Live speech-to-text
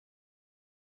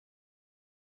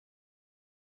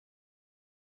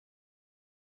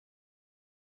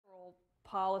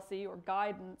policy or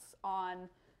guidance on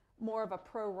more of a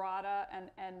pro rata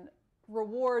and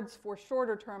rewards for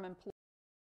shorter term employees.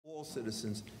 All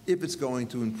citizens, if it's going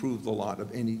to improve the lot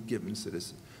of any given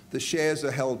citizen. The shares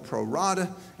are held pro rata,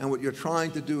 and what you're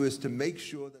trying to do is to make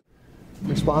sure that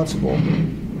responsible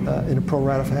in a pro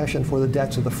rata fashion for the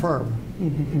debts of the firm.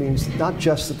 It means not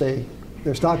just that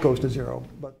their stock goes to zero,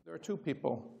 but there are two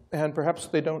people, and perhaps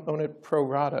they don't own it pro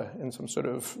rata in some sort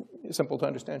of simple to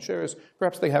understand shares.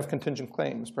 Perhaps they have contingent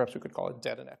claims. Perhaps we could call it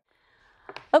debt and equity.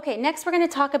 Okay, next we're going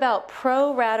to talk about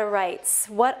pro rata rights.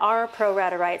 What are pro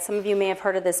rata rights? Some of you may have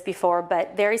heard of this before,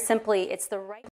 but very simply, it's the right